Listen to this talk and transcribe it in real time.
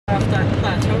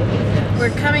We're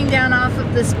coming down off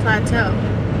of this plateau.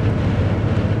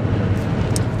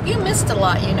 You missed a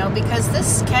lot, you know, because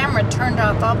this camera turned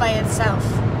off all by itself.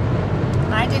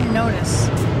 I didn't notice.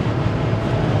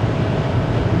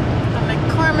 The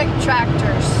McCormick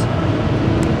tractors.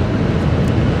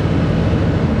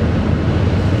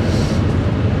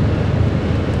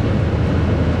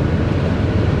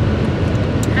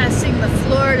 Passing the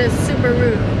Florida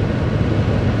Subaru,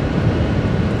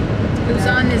 who's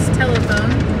on his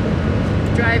telephone,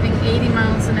 driving 80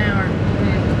 miles an hour.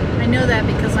 I know that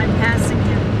because I'm passing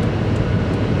him.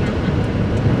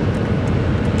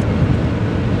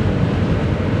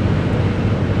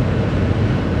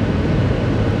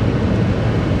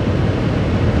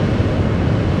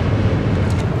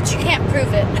 But you can't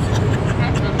prove it.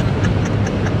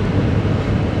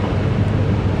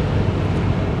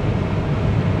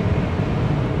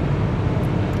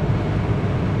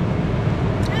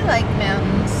 I like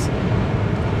mountains.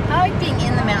 I like being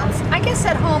in the mountains. I guess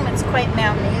at home it's quite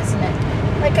mountainy, isn't it?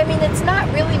 Like, I mean, it's not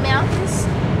really mountains,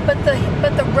 but the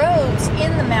roads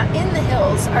in the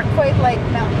hills are quite like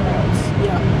mountain roads.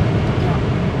 Yeah. Yeah.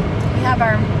 We have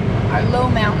our low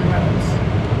mountain roads.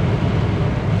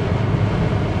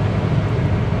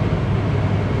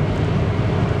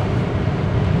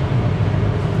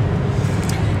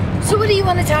 So what do you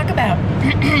want to talk about?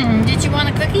 Did you want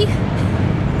a cookie?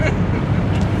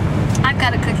 I've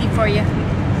got a cookie for you.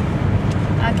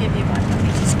 I'll give you one. Let me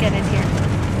just get it here.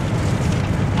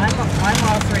 I'm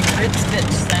offering Ritz Bit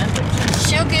sandwiches.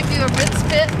 She'll give you a Ritz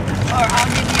Bit, or I'll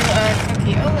give you a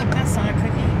cookie. Oh, look, that's not a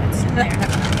cookie. What's in there?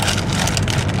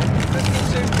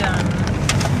 Cookies are done.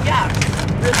 Yeah.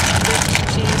 Ritz Bit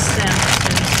cheese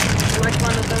sandwiches. You like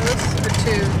one of those? Or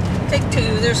two? Take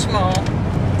two. They're small.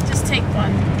 Just take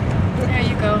one. There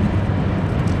you go.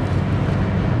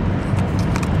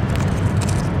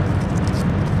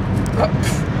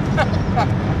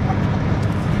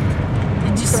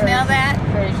 Did you smell that?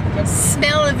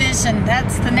 Smell-o-vision.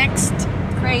 That's the next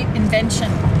great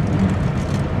invention.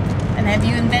 And have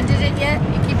you invented it yet?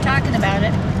 You keep talking about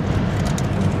it.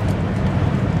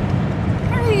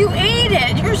 Oh, you ate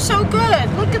it. You're so good.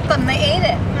 Look at them. They ate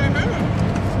it.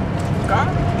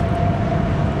 Got it.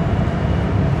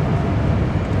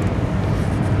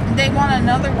 They want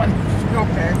another one.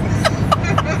 Okay.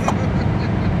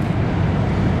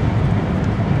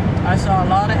 I saw a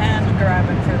lot of hands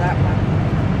grabbing for that one.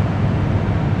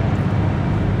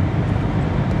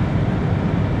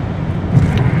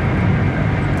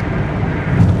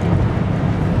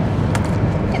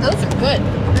 Hey, those are good.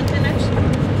 Aren't they nice?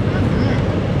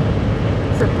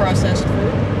 For processed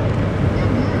food.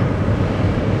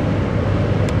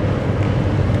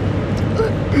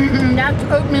 That's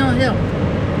Oatmeal Hill.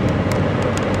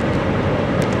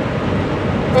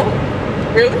 Oh,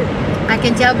 really? I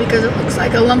can tell because it looks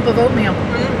like a lump of oatmeal.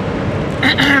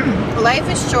 Life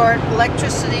is short.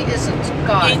 Electricity isn't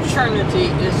God.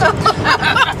 Eternity isn't.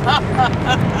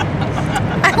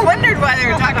 I wondered why they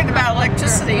were talking about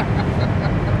electricity.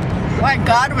 Why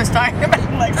God was talking about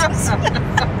electricity.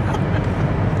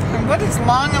 What is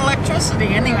long electricity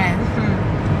anyway?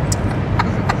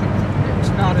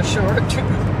 It's not a short.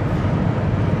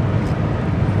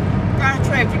 That's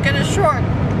right. If you get a short,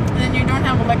 then you don't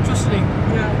have electricity.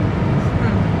 Yeah.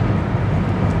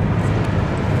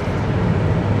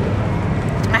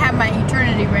 I have my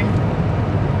eternity ring.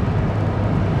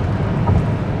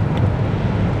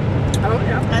 Oh,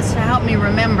 yeah. That's to help me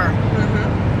remember.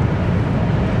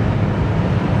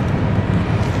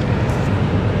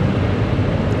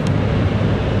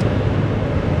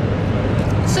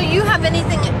 So you have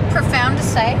anything profound to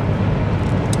say?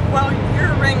 Well,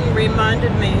 your ring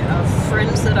reminded me of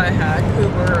friends that I had who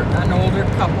were an older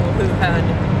couple who had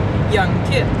young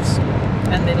kids.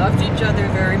 And they loved each other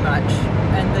very much.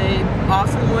 And they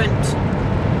often went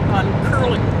on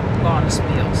curling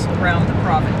bonspiels around the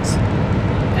province.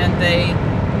 And they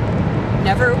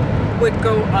never would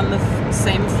go on the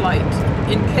same flight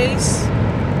in case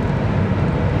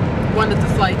one of the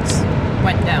flights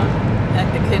went down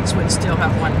and the kids would still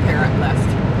have one parent left.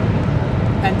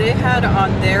 And they had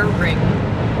on their ring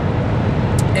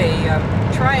a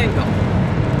triangle,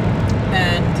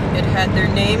 and it had their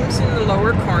names in the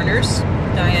lower corners,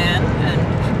 Diane and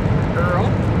Earl,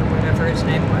 or whatever his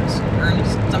name was,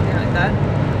 Ernest, something like that.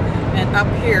 And up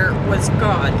here was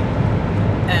God.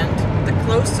 And the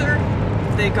closer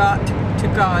they got to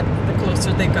God, the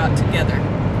closer they got together.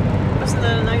 Wasn't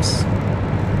that a nice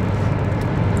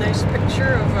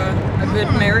picture of a good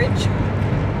marriage?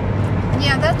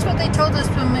 Yeah, that's what they told us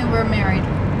when we were married.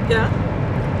 Yeah.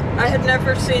 I had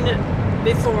never seen it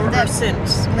before or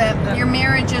since. That your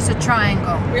marriage is a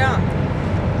triangle. Yeah.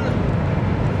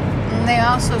 And they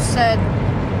also said,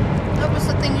 what was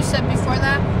the thing you said before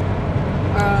that?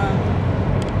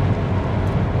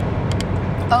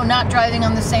 Oh, not driving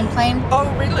on the same plane?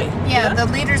 Oh, really? Yeah, the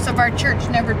leaders of our church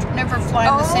never fly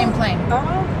on the same plane.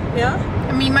 Oh, yeah?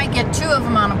 I mean, you might get two of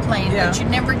them on a plane, but you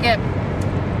never get...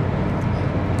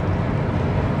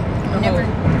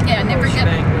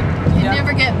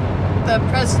 never get the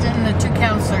president and the two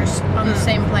counselors on the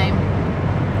same plane.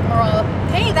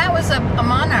 Hey, that was a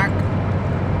monarch.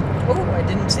 Oh, I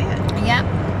didn't see it. Yep,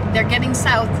 they're getting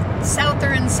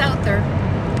souther and souther.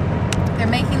 They're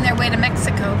making their way to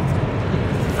Mexico.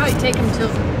 Probably take them till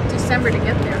December to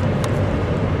get there.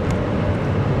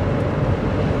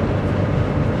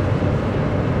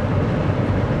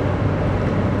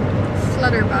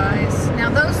 Flutterbys. Now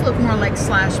those look more like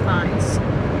slash pines.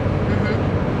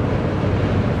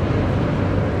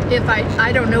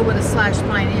 I don't know what a slash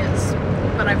pine is,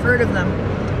 but I've heard of them.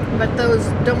 But those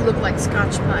don't look like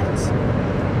Scotch pines.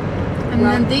 And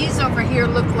then these over here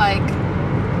look like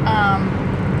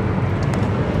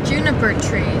juniper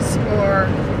trees or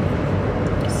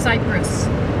cypress.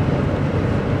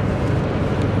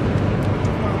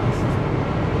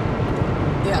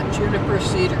 Yeah, juniper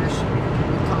cedars,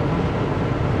 we call them.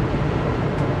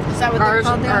 Is that what they're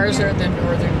called down Ours here? are the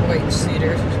northern white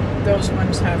cedars. Those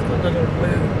ones have the little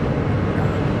blue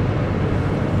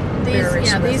berries.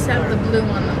 Yeah, these have the blue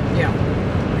on them. Yeah.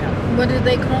 What are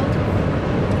they called?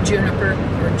 Juniper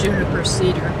or juniper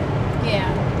cedar. Yeah.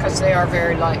 Because they are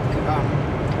very like...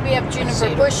 we have juniper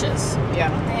cedar. Bushes.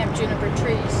 Yeah. They have juniper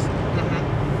trees.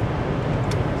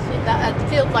 See, a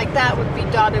field like that would be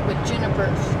dotted with juniper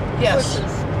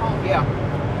bushes. Oh. Yeah.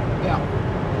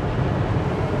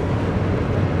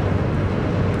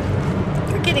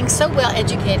 You're getting so well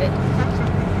educated.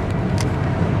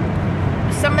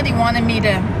 Somebody wanted me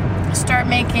to start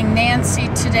making Nancy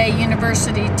Today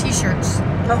University t-shirts.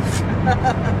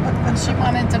 And she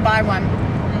wanted to buy one.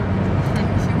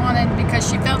 She wanted, because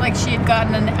she felt like she had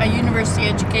gotten a university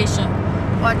education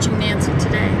watching Nancy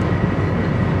Today.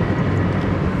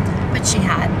 But she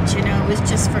hadn't, you know, it was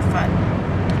just for fun.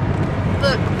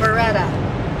 Look, Beretta.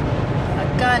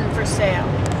 A gun for sale.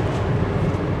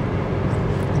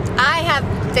 I have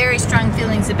very strong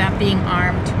feelings about being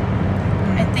armed.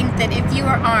 I think that if you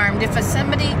are armed, if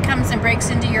somebody comes and breaks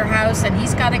into your house and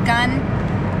he's got a gun,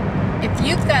 if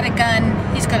you've got a gun,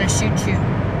 he's going to shoot you.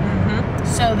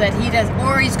 So that he does,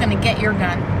 or he's going to get your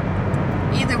gun.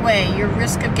 Either way, your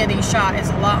risk of getting shot is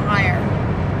a lot higher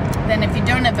than if you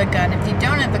don't have a gun. If you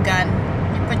don't have a gun,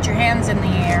 you put your hands in the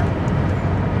air.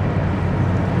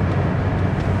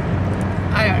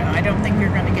 I don't know, I don't think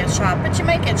you're going to get shot, but you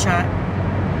might get shot.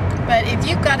 But if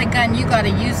you've got a gun, you got to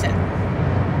use it.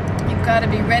 You've got to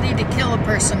be ready to kill a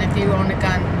person if you own a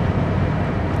gun.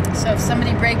 So if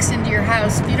somebody breaks into your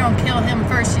house, if you don't kill him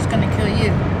first, he's going to kill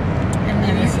you.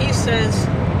 And if he says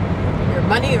your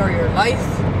money or your life,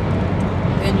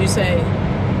 then you say,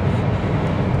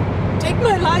 take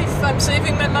my life, I'm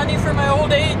saving my money for my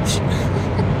old age.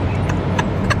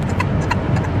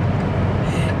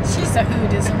 She's a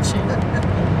hoot, isn't she?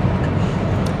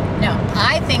 No,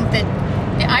 I think that,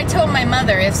 I told my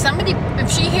mother, if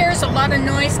she hears a lot of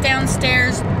noise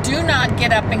downstairs, do not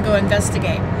get up and go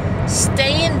investigate.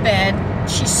 Stay in bed.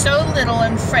 She's so little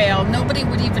and frail, nobody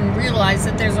would even realize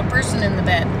that there's a person in the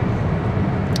bed.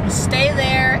 Stay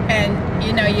there, and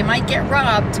you know, you might get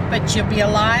robbed, but you'll be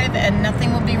alive and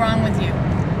nothing will be wrong with you.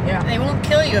 Yeah. They won't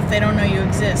kill you if they don't know you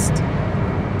exist.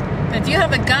 But if you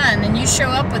have a gun and you show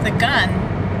up with a gun,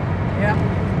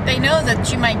 they know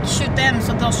that you might shoot them,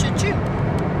 so they'll shoot you.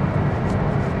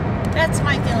 That's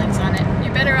my feelings on it.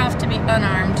 You're better off to be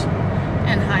unarmed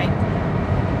and hide.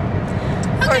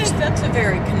 Of course, that's a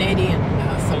very Canadian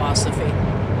philosophy.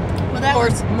 Well, that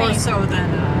was more so than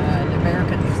an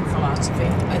American philosophy.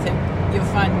 I think you'll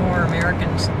find more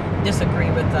Americans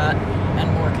disagree with that and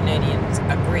more Canadians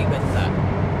agree with that.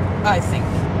 I think.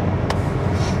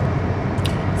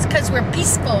 It's because we're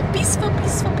peaceful. Peaceful.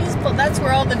 That's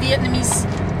where all the the Vietnam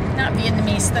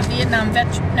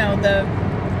the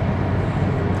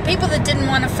people that didn't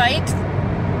want to fight,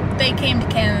 they came to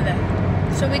Canada.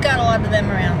 So we got a lot of them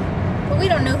around. But we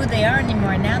don't know who they are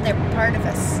anymore. Now they're part of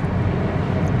us.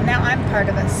 Now I'm part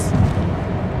of us.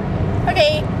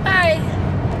 Okay, bye.